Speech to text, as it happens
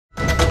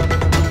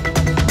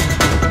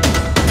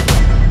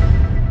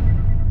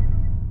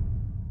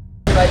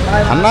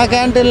అన్న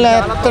క్యాంటీన్లు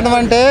ఎత్తడం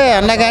అంటే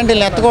అన్న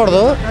క్యాంటీన్లు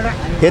ఎత్తకూడదు,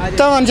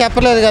 ఎత్తామని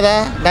చెప్పలేదు కదా,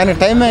 దానికి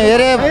టైం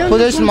వేరే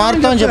పొజిషన్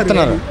మారుతామని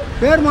చెప్తున్నారు,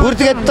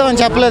 పూర్తిగా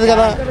ఎత్తామని చెప్పలేదు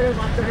కదా.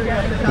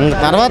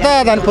 తర్వాత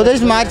దాని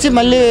పొజిషన్ మార్చి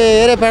మళ్ళీ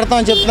వేరే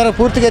పెడతామని చెప్తున్నారు,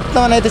 పూర్తిగా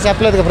ఎత్తామని అయితే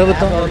చెప్పలేదు కదా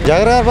ప్రభుత్వం.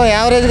 జగన్ గారు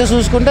యావరేజ్గా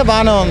చూసుకుంటే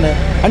బాగానే ఉంది,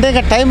 అంటే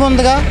ఇంకా టైం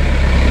ఉందిగా.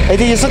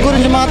 అయితే ఈ ఇసుక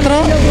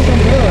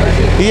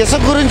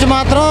గురించి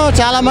మాత్రం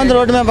చాలామంది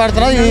రోడ్డు మీద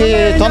పడుతున్నారు. ఈ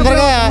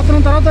తొందరగా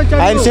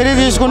ఆయన చర్య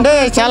తీసుకుంటే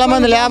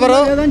చాలామంది లేబరు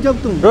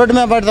రోడ్డు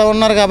మీద పడుతూ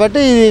ఉన్నారు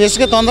కాబట్టి ఈ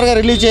ఇసుక తొందరగా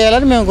రిలీజ్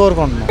చేయాలని మేము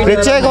కోరుకుంటున్నాం.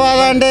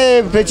 ప్రత్యేకవాదం అంటే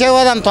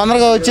ప్రత్యేకవాదం అంత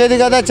తొందరగా వచ్చేది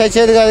కదా,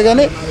 చచ్చేది కాదు,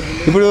 కానీ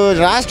ఇప్పుడు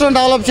రాష్ట్రం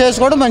డెవలప్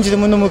చేసుకోవడం మంచిది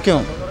ముందు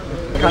ముఖ్యం.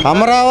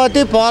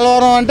 అమరావతి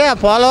పోలవరం అంటే ఆ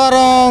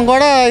పోలవరం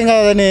కూడా ఇంకా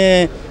దాన్ని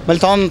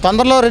మళ్ళీ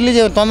తొందరలో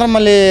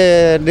మళ్ళీ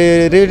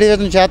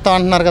రివిజన్ చేస్తాం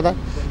అంటున్నారు కదా,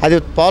 అది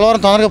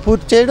పోలవరం తొందరగా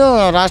పూర్తి చేయడం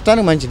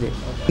రాష్ట్రానికి మంచిది.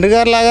 తండ్రి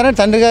గారు లాగానే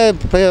తండ్రిగా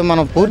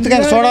మనం పూర్తిగా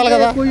చూడాలి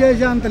కదా,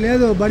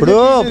 ఇప్పుడు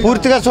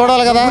పూర్తిగా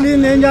చూడాలి కదా.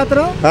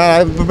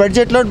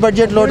 బడ్జెట్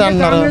లోటు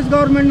అంటున్నారు,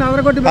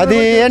 అది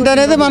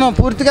ఏంటనేది మనం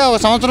పూర్తిగా ఒక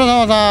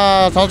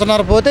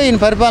సంవత్సరంన్నర పోతే ఈయన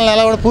పరిపాలన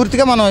ఎలా కూడా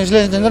పూర్తిగా మనం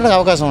విశ్లేషించడానికి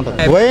అవకాశం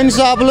ఉంటుంది. వైన్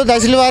షాపులు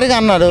దశల వారీగా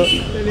అన్నారు,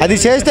 అది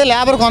చేస్తే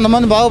లేబర్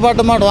కొంతమంది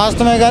బాగుపడటం మాట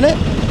వాస్తవమే, కానీ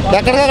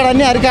ఎక్కడికక్కడ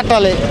అన్నీ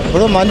అరికట్టాలి.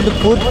 ఇప్పుడు మందు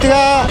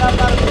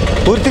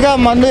పూర్తిగా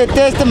మందు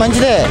ఎత్తేస్తే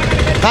మంచిదే,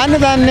 కానీ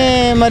దాన్ని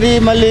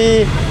మళ్ళీ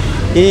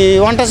ఈ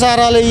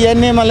వంటసారాలు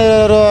ఇవన్నీ మళ్ళీ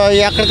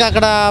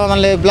ఎక్కడికక్కడ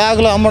మళ్ళీ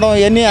బ్లాగులు అమ్మడం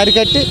ఇవన్నీ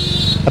అరికట్టి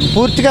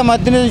పూర్తిగా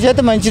మధ్య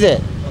చేస్తే మంచిదే.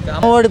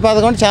 అమ్మఒడి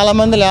పథకం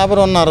చాలామంది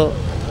లేబర్ ఉన్నారు,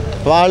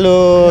 వాళ్ళు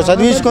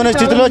చదివించుకునే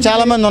స్థితిలో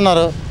చాలామంది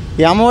ఉన్నారు.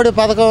 ఈ అమ్మఒడి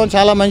పథకం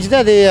చాలా మంచిది,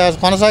 అది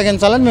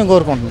కొనసాగించాలని మేము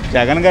కోరుకుంటున్నాం.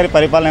 జగన్ గారి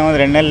పరిపాలన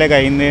ఏమైంది, 2 నెలలేక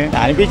అయింది.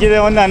 అనిపించేది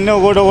ఏముంది, అన్నీ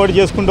ఒకటి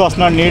చేసుకుంటూ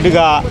వస్తున్నాడు,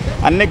 నీట్గా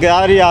అన్ని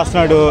గ్యాదరీ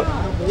చేస్తున్నాడు.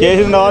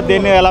 చేసిన తర్వాత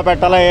దీన్ని ఎలా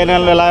పెట్టాలా, ఏ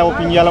నెలలో ఎలా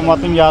ఓపెన్ చేయాలో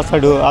మొత్తం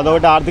చేస్తాడు.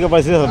 అదొకటి ఆర్థిక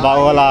పరిస్థితి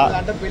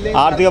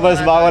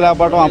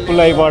బాగోలేకపోవడం,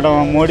 అప్పులు అయిపోవడం.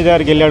 మోడీ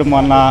దగ్గరికి వెళ్ళాడు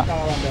మొన్న,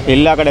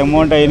 వెళ్ళి అక్కడ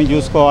అమౌంట్ అవన్నీ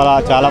చూసుకోవాలా,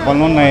 చాలా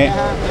పనులు ఉన్నాయి,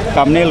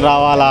 కంపెనీలు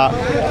రావాలా,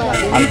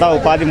 అంతా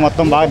ఉపాధి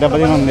మొత్తం బాగా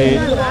దెబ్బతిని ఉంది.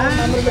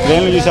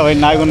 ట్రైన్లు చూసి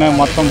అవన్నీ ఆగి ఉన్నాయి,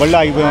 మొత్తం బళ్ళు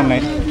ఆగిపోయి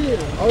ఉన్నాయి.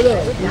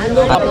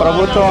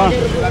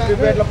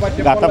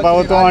 గత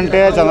ప్రభుత్వం అంటే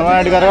చంద్రబాబు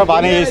నాయుడు గారు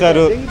బాగానే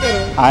చేశారు,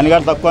 ఆయన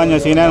గారు తక్కువ అని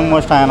సీనియర్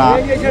మోస్ట్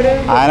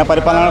ఆయన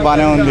పరిపాలన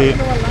బాగానే ఉంది.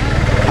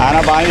 ఆయన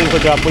బాగానే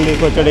తీసుకొచ్చాడు, అప్పులు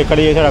తీసుకొచ్చాడు, ఇక్కడ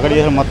చేశాడు అక్కడ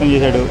చేశాడు, మొత్తం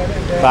చేశాడు.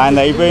 ఆయన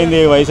అయిపోయింది,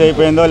 వయసు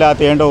అయిపోయిందో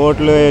లేకపోతే ఏంటో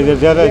ఓట్లు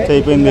ఎదుర్చారో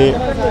అయిపోయింది.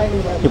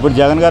 ఇప్పుడు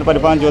జగన్ గారి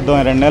పరిపాలన చూద్దాం,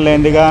 2 నెలలు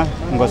అయిందిగా,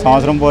 ఇంకో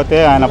సంవత్సరం పోతే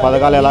ఆయన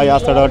పథకాలు ఎలా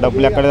చేస్తాడో,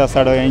 డబ్బులు ఎక్కడ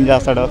చేస్తాడో, ఏం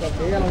చేస్తాడో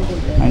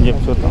అని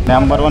చెప్పి చూద్దాం.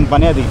 నెంబర్ 1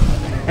 పని అది,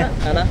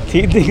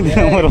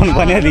 నెంబర్ 1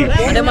 పని అది.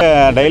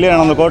 డైలీ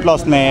 200 కోట్లు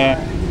వస్తున్నాయి.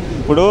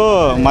 ఇప్పుడు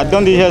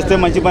మద్యం తీసేస్తే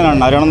మంచి పని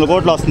అన్నారు, 200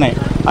 కోట్లు వస్తున్నాయి.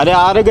 అదే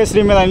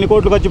ఆరోగ్యశ్రీ మీద అన్ని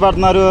కోట్లు ఖర్చు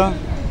పెడుతున్నారు.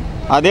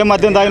 అదే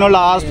మద్యం తాగిన వాళ్ళు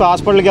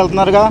హాస్పిటల్కి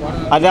వెళ్తున్నారుగా,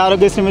 అదే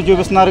ఆరోగ్యశ్రీ మీద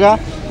చూపిస్తున్నారుగా,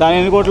 దాని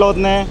ఎన్ని కోట్లు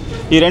అవుతున్నాయి.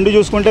 ఈ 2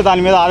 చూసుకుంటే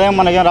దాని మీద ఆదాయం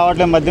మనకేం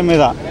రావట్లేదు, మద్యం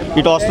మీద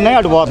ఇటు వస్తున్నాయి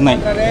అటు పోతున్నాయి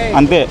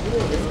అంతే.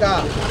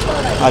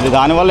 అది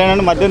దానివల్ల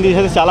ఏంటంటే మద్యం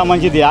తీసేస్తే చాలా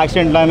మంచిది.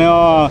 యాక్సిడెంట్లను,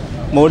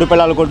 మూడు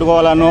పిల్లలు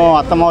కొట్టుకోవాలను,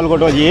 అత్తమావులు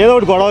కొట్టుకోవాలి, ఏదో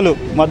ఒకటి గొడవలు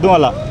మద్యం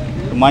వల్ల.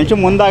 మనిషి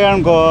ముందు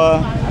తాగాడనుకో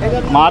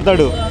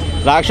మారుతాడు,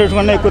 రాక్షసు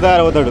కన్నా ఎక్కువ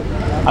తయారవుతాడు.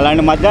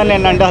 అలాంటి మద్యాన్ని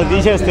ఏంటంటే అసలు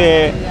తీసేస్తే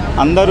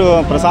అందరూ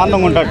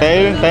ప్రశాంతంగా ఉంటారు.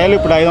 టైలు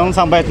ఇప్పుడు 500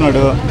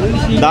 సంపాదిస్తున్నాడు,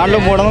 దాంట్లో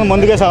 300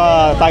 ముందుకే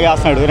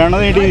తాగేస్తున్నాడు,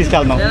 200 ఇంటికి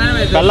తీసుకెళ్తాం.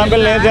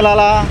 పిల్లలు ఏం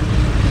తినాలా,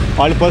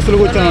 వాళ్ళు పస్తులు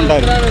కూర్చొని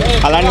ఉంటారు.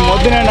 అలాంటి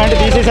మొద్దుని ఏంటంటే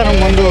తీసేసాను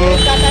ముందు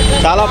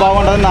చాలా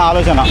బాగుంటుంది నా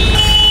ఆలోచన.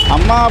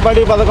 అమ్మ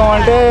బడి పథకం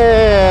అంటే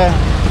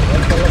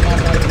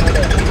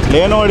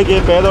లేనోడికి,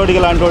 పేదోడికి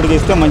లాంటి వాడికి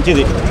ఇస్తే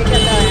మంచిది.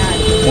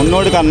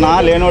 ఉన్నోడి కన్నా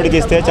లేనోడికి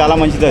ఇస్తే చాలా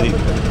మంచిది. అది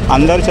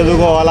అందరూ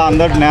చదువుకోవాలా,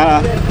 అందరు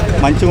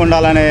మంచిగా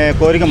ఉండాలనే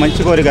కోరిక,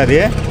 మంచి కోరిక అది.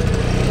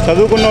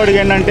 చదువుకున్నోడికి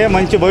ఏంటంటే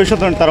మంచి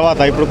భవిష్యత్తు ఉంటుంది తర్వాత.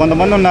 ఇప్పుడు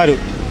కొంతమంది ఉన్నారు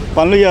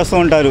పనులు చేస్తూ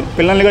ఉంటారు,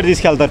 పిల్లల్ని కూడా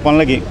తీసుకెళ్తారు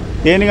పనులకి.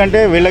 దేనికంటే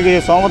వీళ్ళకి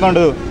స్తోమత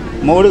ఉండదు,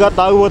 మూడుగా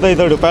తాగుబోతు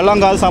అవుతాడు, పెళ్ళం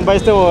కాదు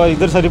సంపాదిస్తే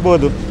ఇద్దరు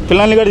సరిపోదు,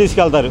 పిల్లల్ని కూడా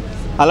తీసుకెళ్తారు.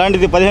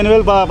 అలాంటిది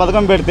 15,000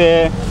 పథకం పెడితే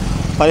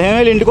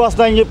 15,000 ఇంటికి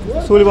వస్తాయని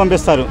చెప్పి స్కూల్కి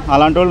పంపిస్తారు.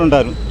 అలాంటి వాళ్ళు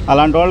ఉంటారు,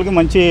 అలాంటి వాళ్ళకి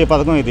మంచి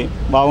పథకం ఇది,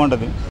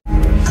 బాగుంటుంది.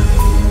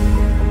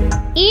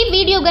 ఈ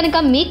వీడియో గనుక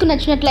మీకు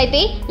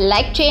నచ్చినట్లయితే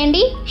లైక్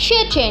చేయండి,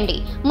 షేర్ చేయండి.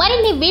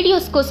 మరిన్ని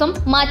వీడియోస్ కోసం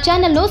మా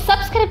ఛానల్ను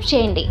సబ్స్క్రైబ్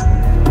చేయండి.